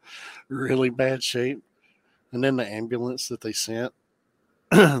 Really bad shape. And then the ambulance that they sent,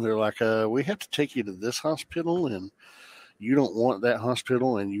 they're like, we have to take you to this hospital, and you don't want that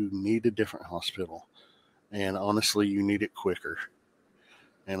hospital, and you need a different hospital. And honestly, you need it quicker.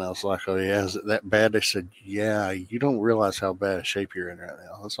 And I was like, oh, yeah, is it that bad? They said, yeah, you don't realize how bad a shape you're in right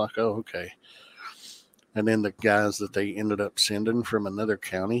now. I was like, oh, okay. And then the guys that they ended up sending from another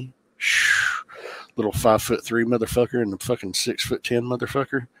county, little 5'3" motherfucker and the fucking 6'10"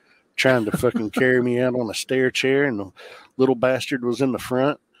 motherfucker, trying to fucking carry me out on a stair chair, and the little bastard was in the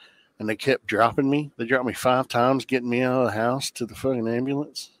front, and they kept dropping me. They dropped me 5 times, getting me out of the house to the fucking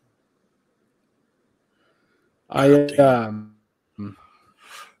ambulance.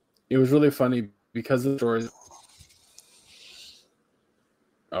 It was really funny because of the stories.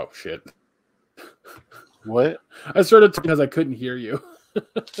 Oh shit! What? I started because I couldn't hear you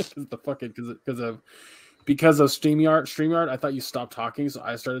because of StreamYard. I thought you stopped talking, so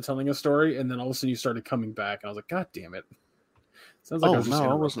I started telling a story, and then all of a sudden you started coming back. And I was like, God damn it! Sounds like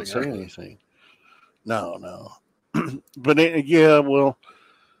I wasn't saying anything. No. But well,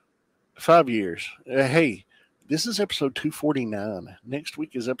 5 years. Hey, this is episode 249. Next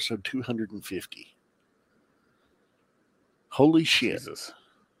week is episode 250. Holy shit. Jesus.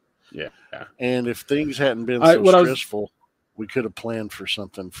 Yeah. And if things hadn't been so stressful, we could have planned for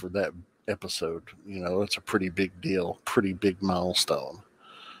something for that episode. You know, it's a pretty big deal, pretty big milestone.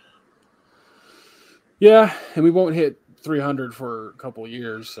 Yeah, and we won't hit 300 for a couple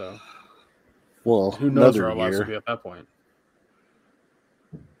years, so. Well, who knows where our lives will be at that point.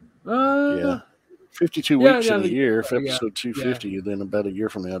 Yeah. 52 weeks in a year. If episode 250, then about a year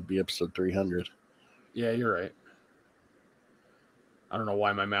from now, it'd be episode 300. Yeah, you're right. I don't know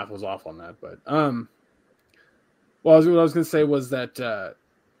why my math was off on that, but what I was going to say was that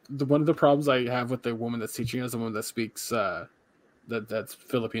one of the problems I have with the woman that's teaching us, the woman that speaks that's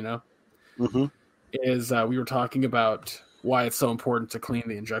Filipino, is we were talking about why it's so important to clean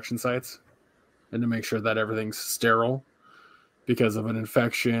the injection sites and to make sure that everything's sterile because of an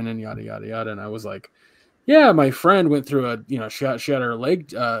infection and yada yada yada. And I was like, yeah, my friend went through she had her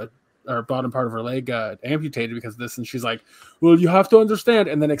leg or bottom part of her leg amputated because of this, and she's like, well, you have to understand,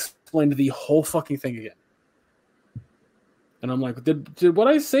 and then explained the whole fucking thing again. And I'm like, did what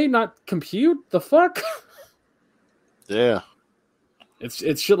I say not compute? The fuck? Yeah.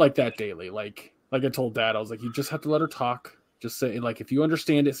 It's shit like that daily. Like I told Dad, I was like, you just have to let her talk. Just say, like, if you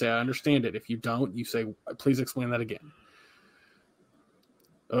understand it, say I understand it. If you don't, you say, please explain that again.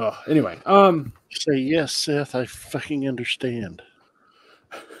 Anyway, say yes, Seth. I fucking understand.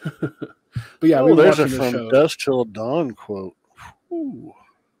 But yeah, we were there's watching a from show. Dusk Till Dawn quote. Ooh.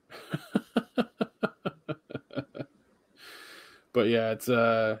 But yeah, it's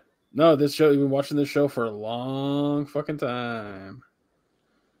this show. We've been watching this show for a long fucking time.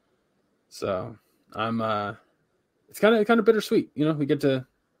 So I'm it's kind of bittersweet, we got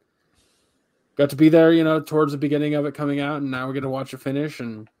to be there, towards the beginning of it coming out, and now we're gonna watch it finish,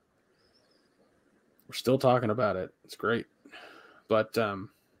 and we're still talking about it. It's great. But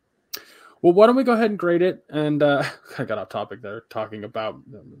well, why don't we go ahead and grade it? And I got off topic there talking about.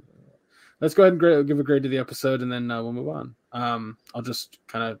 Let's go ahead and give a grade to the episode, and then we'll move on. I'll just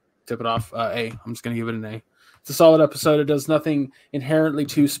kind of tip it off. A. I'm just going to give it an A. It's a solid episode. It does nothing inherently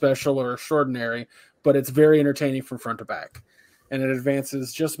too special or extraordinary, but it's very entertaining from front to back, and it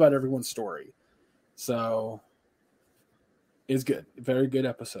advances just about everyone's story. So is good. Very good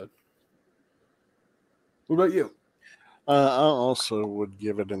episode. What about you? I also would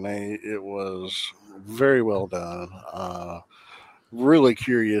give it an A. It was very well done. Really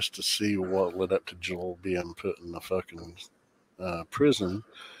curious to see what led up to Joel being put in the fucking prison.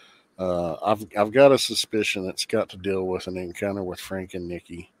 I've got a suspicion it's got to deal with an encounter with Frank and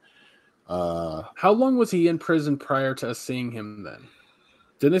Nikki. How long was he in prison prior to us seeing him then?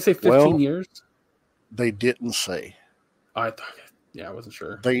 Didn't they say 15 Well, years? They didn't say. I thought, yeah, I wasn't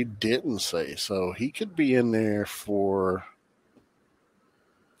sure. They didn't say. So he could be in there for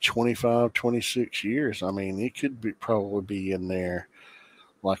 25, 26 years. I mean, he could probably be in there.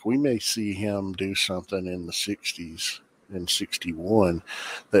 Like, we may see him do something in the 60s, in 61,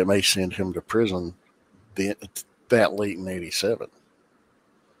 that may send him to prison that late in 87.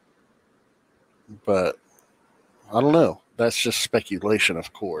 But I don't know. That's just speculation,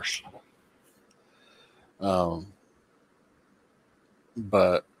 of course.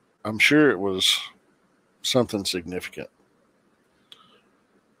 But I'm sure it was something significant.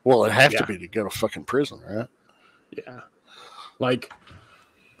 Well, it have to be to go to fucking prison, right? Yeah. Like,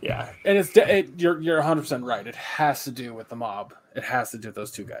 yeah. And you're 100% right. It has to do with the mob. It has to do with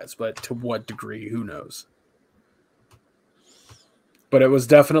those two guys. But to what degree, who knows? But it was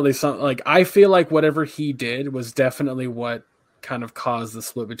definitely something, like, I feel like whatever he did was definitely what kind of caused the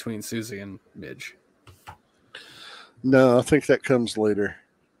split between Susie and Midge. No, I think that comes later.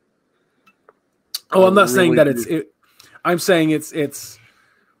 Oh, I'm not saying that I'm saying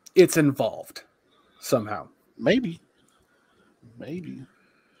it's involved somehow. Maybe.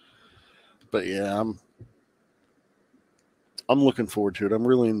 But yeah, I'm looking forward to it. I'm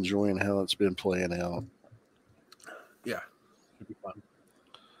really enjoying how it's been playing out. Yeah, it'd be fun.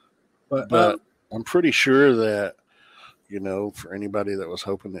 But I'm pretty sure that, for anybody that was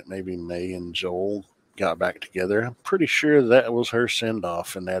hoping that maybe May and Joel got back together, I'm pretty sure that was her send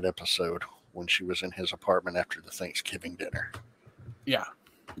off in that episode when she was in his apartment after the Thanksgiving dinner. Yeah.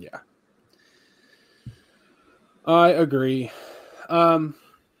 I agree. Well,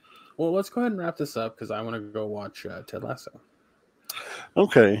 let's go ahead and wrap this up because I want to go watch Ted Lasso.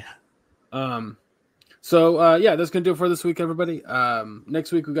 Okay. So that's gonna do it for this week, everybody.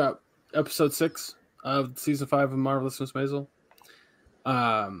 Next week we got episode 6 of season 5 of Marvelous Miss Maisel.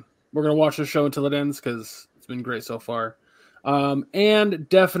 We're gonna watch the show until it ends because it's been great so far. And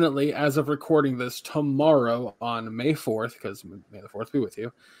definitely, as of recording this, tomorrow on May 4th, because May the 4th be with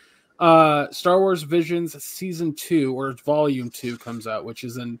you, Star Wars Visions Season 2 or Volume 2 comes out, which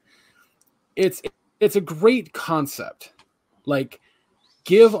is it's a great concept. Like,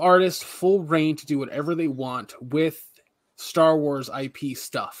 give artists full reign to do whatever they want with Star Wars IP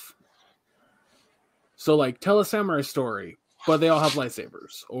stuff. So, like, tell a samurai story, but they all have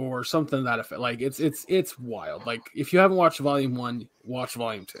lightsabers or something to that effect. Like, it's wild. Like, if you haven't watched Volume 1, watch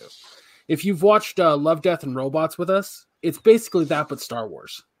Volume 2. If you've watched Love, Death, and Robots with us, it's basically that, but Star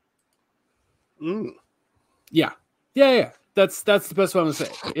Wars. Yeah. That's the best way I'm gonna say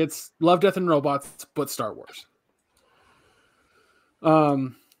it. It's Love, Death, and Robots, but Star Wars.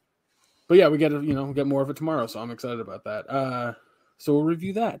 But yeah, we get more of it tomorrow, so I'm excited about that. So we'll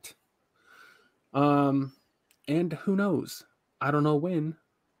review that. And who knows? I don't know when,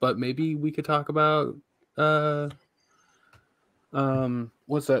 but maybe we could talk about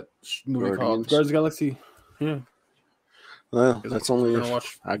what's that movie called? Guardians of the Galaxy. Yeah. Well, that's only I'm gonna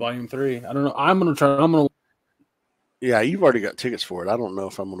watch Volume 3. I don't know. I'm gonna. Yeah, you've already got tickets for it. I don't know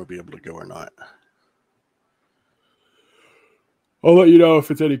if I'm gonna be able to go or not. I'll let you know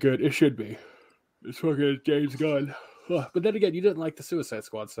if it's any good. It should be. It's fucking James Gunn. But then again, you didn't like the Suicide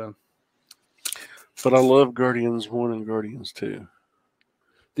Squad, so. But I love Guardians 1 and Guardians 2.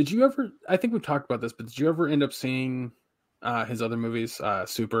 Did you ever? I think we've talked about this, but did you ever end up seeing his other movies,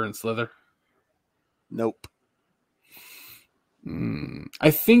 Super and Slither? Nope.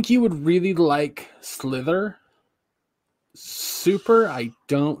 I think you would really like Slither. Super, I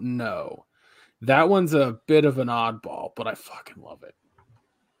don't know. That one's a bit of an oddball, but I fucking love it.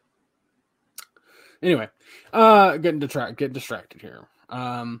 Anyway, getting distracted here.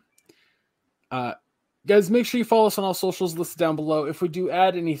 Guys, make sure you follow us on all socials listed down below. If we do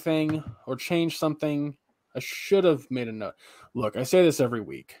add anything or change something, I should have made a note. Look, I say this every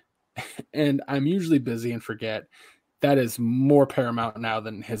week, and I'm usually busy and forget. That is more paramount now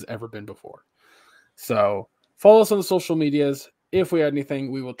than has ever been before. So follow us on the social medias. If we add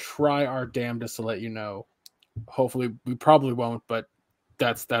anything, we will try our damnedest to let you know. Hopefully, we probably won't, but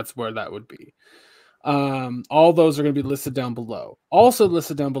that's where that would be. All those are going to be listed down below. Also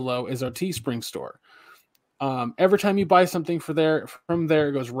listed down below is our Teespring store. Every time you buy something from there,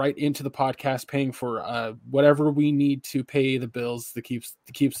 it goes right into the podcast, paying for whatever we need to pay the bills that keeps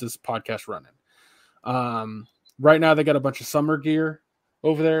this podcast running. Right now they got a bunch of summer gear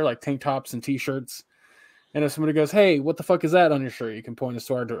over there, like tank tops and t-shirts. And if somebody goes, "Hey, what the fuck is that on your shirt?" You can point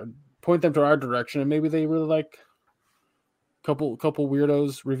them to our direction, and maybe they really like couple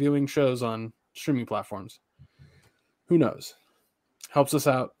weirdos reviewing shows on streaming platforms. Who knows? Helps us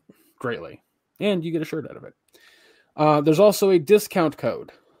out greatly, and you get a shirt out of it. There's also a discount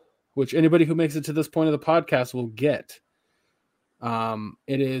code, which anybody who makes it to this point of the podcast will get.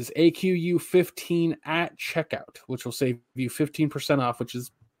 It is AQU15 at checkout, which will save you 15% off, which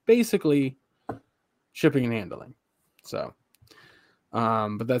is basically shipping and handling. So,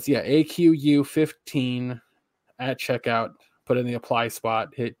 but that's AQU15 at checkout. Put in the apply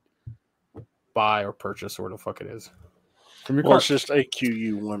spot, hit buy or purchase, or what the fuck it is. From your cart. It's just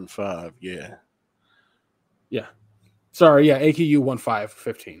AQU15, yeah. Yeah. Sorry, yeah,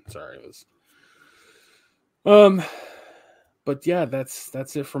 AQU15. Sorry, it was. But yeah,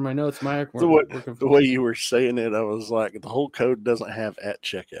 that's it for my notes, Mike. The way you were saying it, I was like, the whole code doesn't have at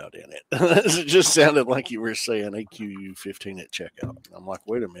checkout in it. It just sounded like you were saying AQU15 at checkout. I'm like,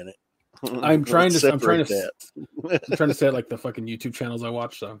 wait a minute. I'm trying to say it like the fucking YouTube channels I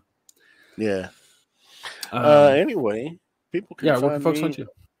watch. So yeah. Anyway, people can find folks want you.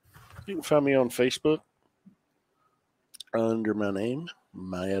 You can find me on Facebook under my name,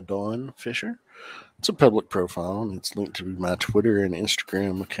 Maya Dawn Fisher. It's a public profile, and it's linked to my Twitter and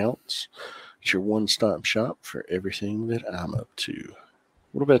Instagram accounts. It's your one-stop shop for everything that I'm up to.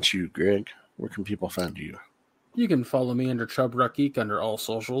 What about you, Greg? Where can people find you? You can follow me under Chub Ruck Geek under all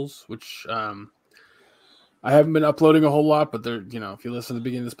socials, which I haven't been uploading a whole lot, but there, if you listen to the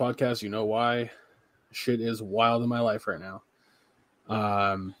beginning of this podcast, you know why. Shit is wild in my life right now.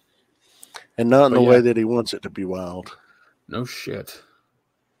 And not in the way that he wants it to be wild. No shit.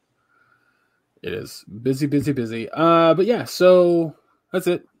 It is busy. But yeah, so that's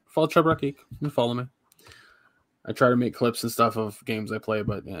it. Follow Chub Ruck Geek and follow me. I try to make clips and stuff of games I play,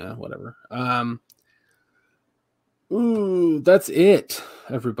 but yeah, whatever. That's it,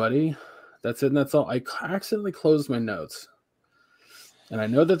 everybody. That's it, and that's all. I accidentally closed my notes. And I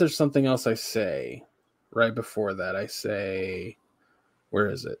know that there's something else I say right before that. I say, where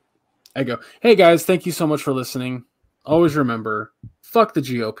is it? I go, hey guys, thank you so much for listening. Always remember, fuck the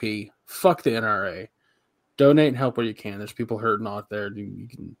GOP, fuck the NRA. Donate and help where you can. There's people hurting out there. You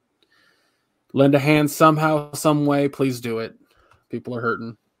can lend a hand somehow, some way. Please do it. People are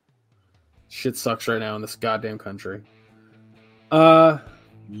hurting. Shit sucks right now in this goddamn country. We'll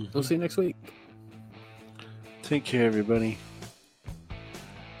see you next week. Take care, everybody.